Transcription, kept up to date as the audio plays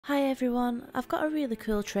Hi everyone, I've got a really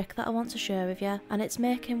cool trick that I want to share with you, and it's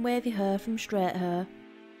making wavy hair from straight hair.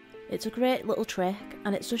 It's a great little trick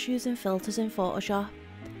and it's just using filters in Photoshop.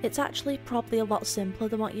 It's actually probably a lot simpler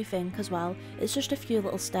than what you think as well. It's just a few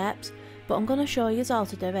little steps, but I'm going to show you how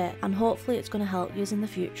to do it, and hopefully it's going to help you in the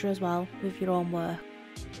future as well with your own work.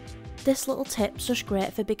 This little tip's just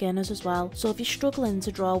great for beginners as well, so if you're struggling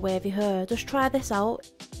to draw wavy hair, just try this out.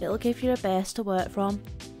 It'll give you a base to work from,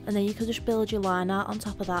 and then you can just build your line art on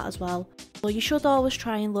top of that as well. So you should always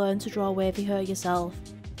try and learn to draw wavy hair yourself.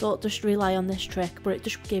 Don't just rely on this trick, but it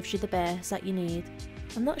just gives you the base that you need.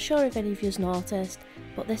 I'm not sure if any of you's noticed,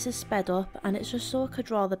 but this is sped up and it's just so I could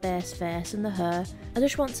draw the base face and the hair. I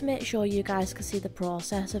just want to make sure you guys can see the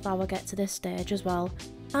process of how I get to this stage as well.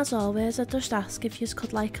 As always, I'd just ask if you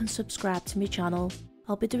could like and subscribe to my channel.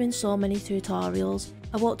 I'll be doing so many tutorials.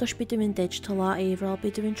 I won't just be doing digital art either, I'll be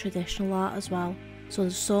doing traditional art as well. So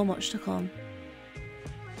there's so much to come.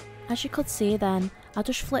 As you could see then, I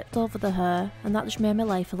just flipped over the hair and that just made my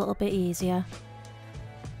life a little bit easier.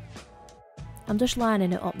 I'm just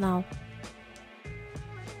lining it up now.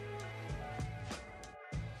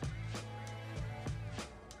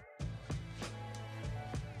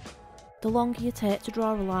 The longer you take to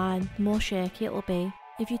draw a line, the more shaky it'll be.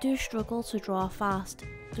 If you do struggle to draw fast,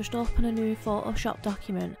 just open a new Photoshop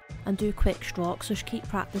document and do quick strokes, just keep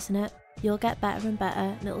practicing it. You'll get better and better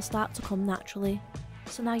and it'll start to come naturally.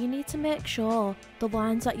 So now you need to make sure the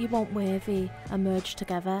lines that you want wavy are merged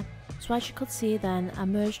together. So as you could see then, I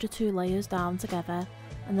merged the two layers down together,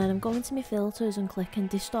 and then I'm going to my filters and clicking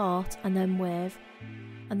distort and then wave.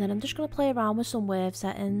 And then I'm just going to play around with some wave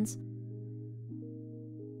settings.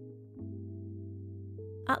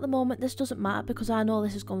 At the moment this doesn't matter because I know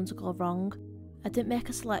this is going to go wrong. I didn't make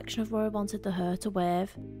a selection of where I wanted the hair to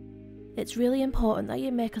wave. It's really important that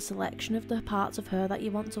you make a selection of the parts of hair that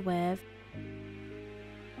you want to wave.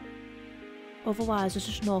 Otherwise there's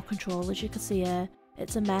just no control, as you can see here.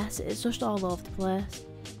 It's a mess, it's just all over the place.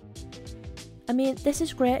 I mean, this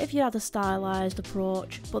is great if you had a stylised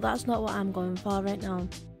approach, but that's not what I'm going for right now.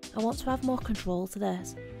 I want to have more control to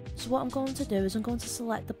this. So what I'm going to do is I'm going to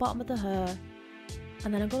select the bottom of the hair,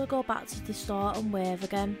 and then I'm going to go back to distort and wave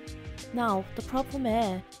again. Now, the problem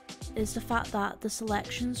here is the fact that the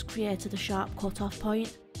selections created a sharp cut-off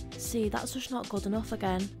point. See, that's just not good enough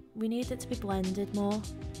again. We need it to be blended more.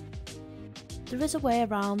 There is a way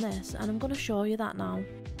around this and I'm going to show you that now.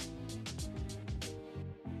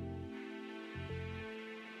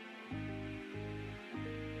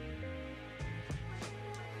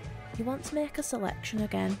 You want to make a selection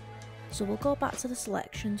again, so we'll go back to the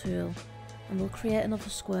selection tool and we'll create another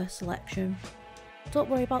square selection. Don't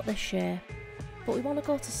worry about this shape, but we want to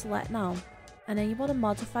go to select now, and then you want to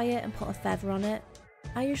modify it and put a feather on it.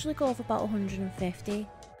 I usually go for about 150,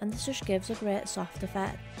 and this just gives a great soft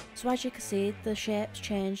effect. So as you can see, the shape's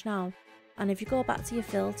changed now, and if you go back to your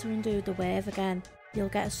filter and do the wave again, you'll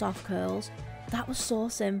get soft curls. That was so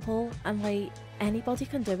simple, and like, anybody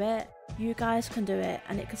can do it. You guys can do it,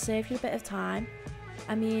 and it could save you a bit of time.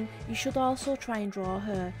 I mean, you should also try and draw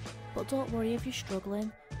her, but don't worry if you're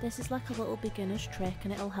struggling. This is like a little beginner's trick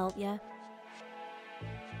and it'll help you.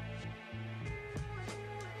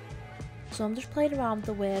 So I'm just playing around with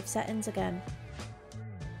the wave settings again.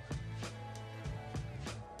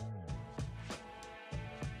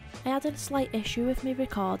 I had a slight issue with me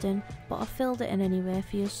recording, but I filled it in anyway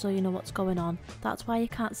for you so you know what's going on. That's why you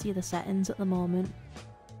can't see the settings at the moment.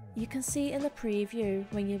 You can see in the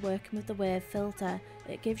preview when you're working with the wave filter,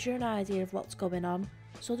 it gives you an idea of what's going on.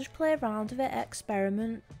 So just play around with it,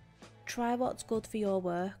 experiment, try what's good for your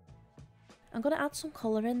work. I'm going to add some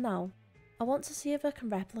colour in now. I want to see if I can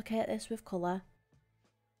replicate this with colour.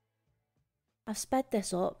 I've sped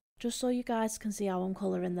this up just so you guys can see how I'm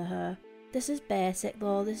colouring the hair. This is basic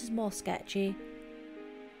though, this is more sketchy.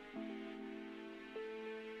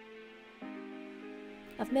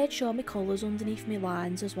 I've made sure my colour's underneath my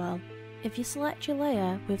lines as well. If you select your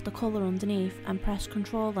layer with the colour underneath and press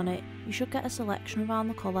Ctrl on it, you should get a selection around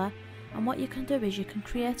the colour, and what you can do is you can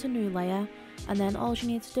create a new layer, and then all you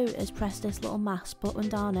need to do is press this little mask button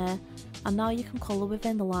down here, and now you can colour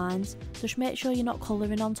within the lines. Just make sure you're not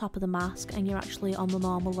colouring on top of the mask and you're actually on the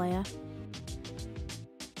normal layer.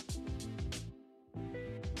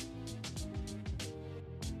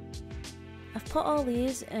 I've put all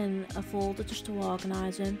these in a folder just to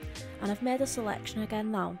organise them, and I've made a selection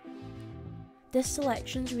again now. This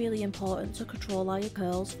selection is really important to control how your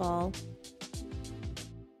curls fall.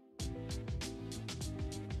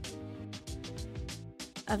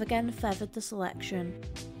 I've again feathered the selection.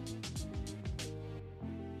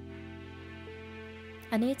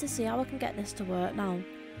 I need to see how I can get this to work now.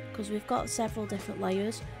 because we've got several different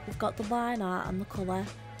layers. We've got the line art and the colour,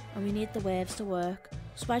 and we need the waves to work.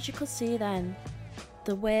 So as you could see then,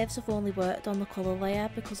 the waves have only worked on the colour layer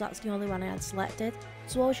because that's the only one I had selected.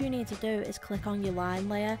 So all you need to do is click on your line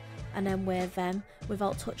layer and then wave them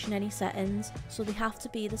without touching any settings, so they have to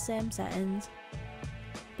be the same settings.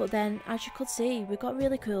 But then as you could see, we got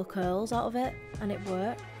really cool curls out of it and it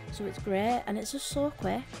worked, so it's great and it's just so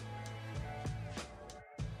quick.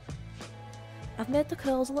 I've made the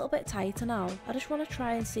curls a little bit tighter now. I just want to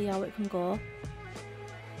try and see how it can go.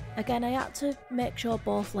 Again, I had to make sure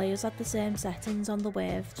both layers had the same settings on the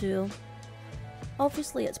wave tool.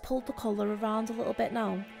 Obviously it's pulled the colour around a little bit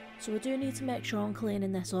now, so I do need to make sure I'm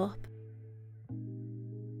cleaning this up.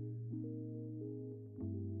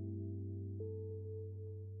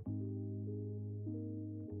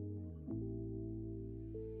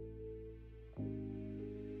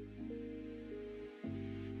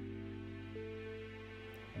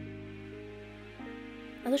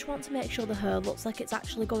 I just want to make sure the hair looks like it's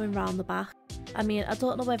actually going round the back. I mean, I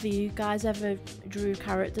don't know whether you guys ever drew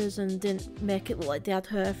characters and didn't make it look like they had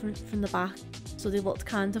hair from the back, so they looked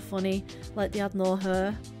kind of funny, like they had no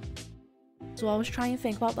hair. So I was trying to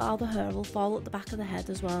think about how the hair will fall at the back of the head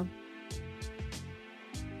as well.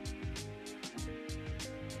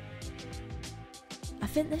 I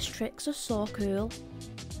think this trick's just so cool.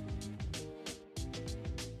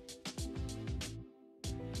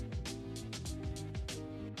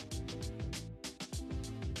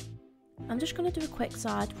 I'm just going to do a quick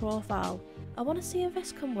side profile. I want to see if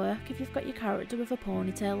this can work if you've got your character with a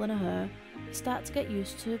ponytail and a hair. You start to get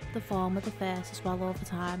used to the form of the face as well over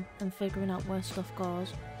time and figuring out where stuff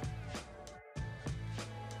goes.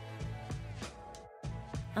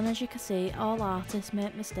 And as you can see, all artists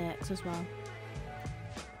make mistakes as well.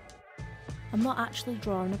 I'm not actually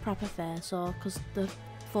drawing a proper face though, because the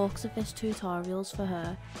focus of this tutorial's for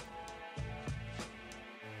her.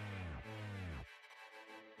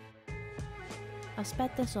 I've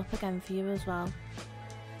sped this up again for you as well.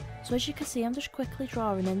 So as you can see, I'm just quickly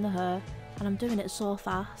drawing in the hair and I'm doing it so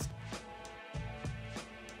fast.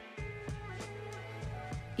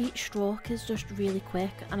 Each stroke is just really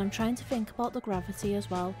quick and I'm trying to think about the gravity as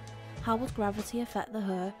well. How would gravity affect the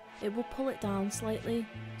hair? It will pull it down slightly,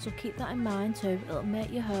 so keep that in mind too. It'll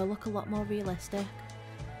make your hair look a lot more realistic.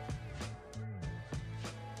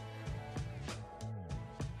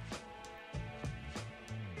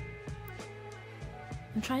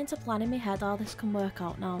 I'm trying to plan in my head how this can work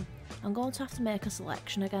out now. I'm going to have to make a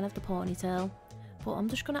selection again of the ponytail, but I'm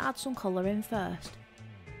just going to add some colour in first.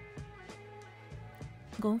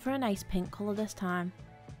 I'm going for a nice pink colour this time.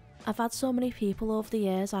 I've had so many people over the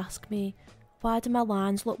years ask me, why do my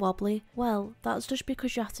lines look wobbly? Well, that's just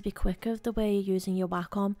because you have to be quicker the way you're using your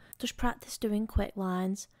Wacom. Just practice doing quick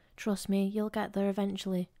lines. Trust me, you'll get there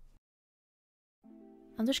eventually.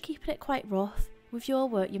 I'm just keeping it quite rough. With your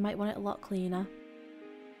work you might want it a lot cleaner.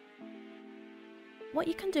 What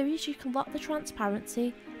you can do is you can lock the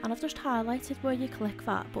transparency, and I've just highlighted where you click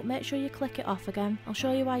that, but make sure you click it off again. I'll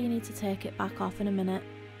show you why you need to take it back off in a minute.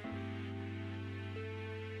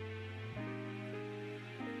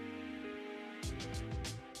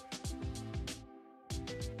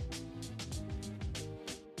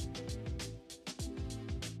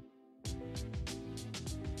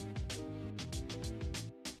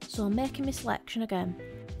 So I'm making my selection again,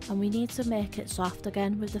 and we need to make it soft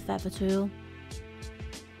again with the feather tool.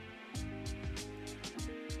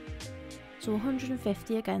 So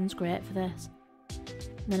 150 again is great for this.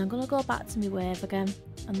 And then I'm going to go back to my wave again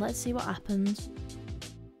and let's see what happens.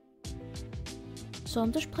 So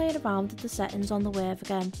I'm just playing around with the settings on the wave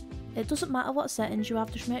again. It doesn't matter what settings you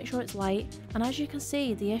have, just make sure it's light. And as you can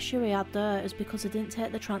see, the issue we had there is because I didn't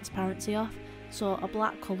take the transparency off, so a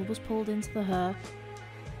black colour was pulled into the hair.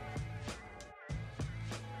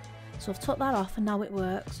 So I've took that off and now it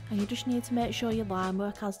works, and you just need to make sure your line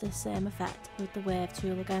work has this same effect with the wave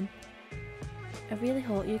tool again. I really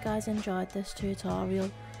hope you guys enjoyed this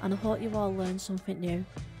tutorial and I hope you all learned something new.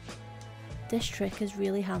 This trick is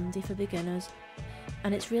really handy for beginners,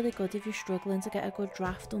 and it's really good if you're struggling to get a good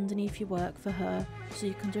draft underneath your work for hair, so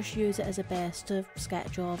you can just use it as a base to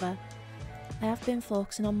sketch over. I have been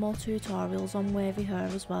focusing on more tutorials on wavy hair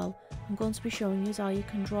as well. I'm going to be showing you how you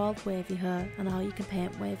can draw wavy hair and how you can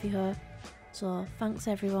paint wavy hair. So thanks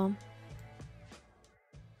everyone.